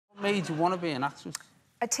made you want to be an actress?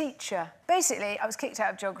 A teacher. Basically, I was kicked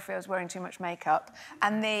out of geography. I was wearing too much makeup,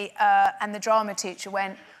 and the drama teacher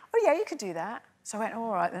went, "Oh yeah, you could do that." So I went, "Oh,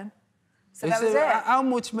 all right then." So that was it. How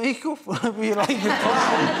much makeup were you like a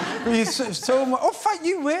clown? Were you so much? Oh, fuck,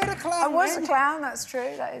 you were a clown. I was a clown. That's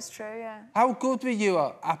true. That is true. Yeah. How good were you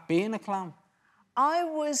at being a clown? I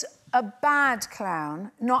was a bad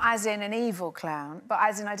clown, not as in an evil clown, but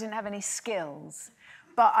as in I didn't have any skills.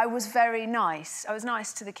 But I was very nice. I was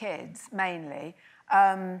nice to the kids, mainly.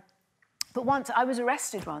 But once, I was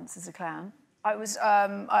arrested once as a clown. I was,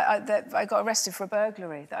 I got arrested for a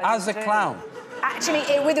burglary. That I as a clown? Actually,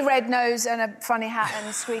 with a red nose and a funny hat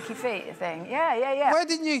and squeaky feet thing. Yeah, yeah, yeah. Why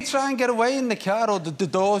didn't you try and get away in the car, or did the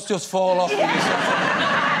doors just fall off?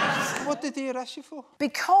 Yeah. What did they arrest you for?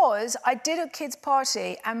 Because I did a kids'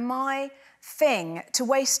 party, and my thing, to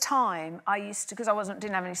waste time, I used to, because I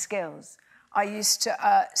didn't have any skills, I used to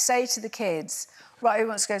say to the kids, right, who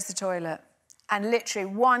wants to go to the toilet? And literally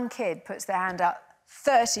one kid puts their hand up,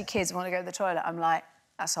 30 kids want to go to the toilet. I'm like,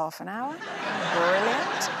 that's half an hour.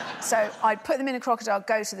 Brilliant. So I'd put them in a crocodile,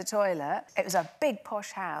 go to the toilet. It was a big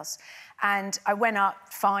posh house. And I went up,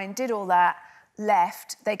 fine, did all that,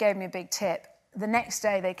 left. They gave me a big tip. The next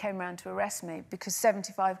day, they came around to arrest me because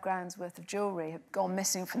 75 grand's worth of jewellery had gone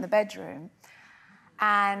missing from the bedroom.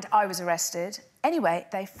 And I was arrested. Anyway,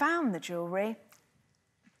 they found the jewellery,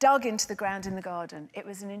 dug into the ground in the garden. It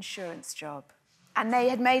was an insurance job. And they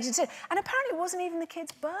had made it... And apparently it wasn't even the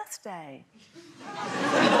kid's birthday.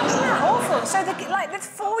 Isn't that awful? So, the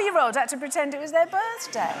 4-year-old had to pretend it was their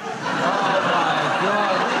birthday. Oh, my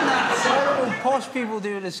God. Isn't that terrible? Posh people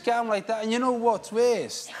doing a scam like that. And you know what's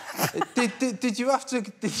worse? did you have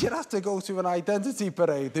to go to an identity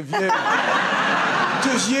parade? If you...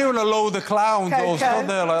 Just you and a load of clowns all stood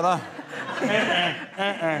there like that.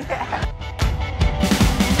 Yeah.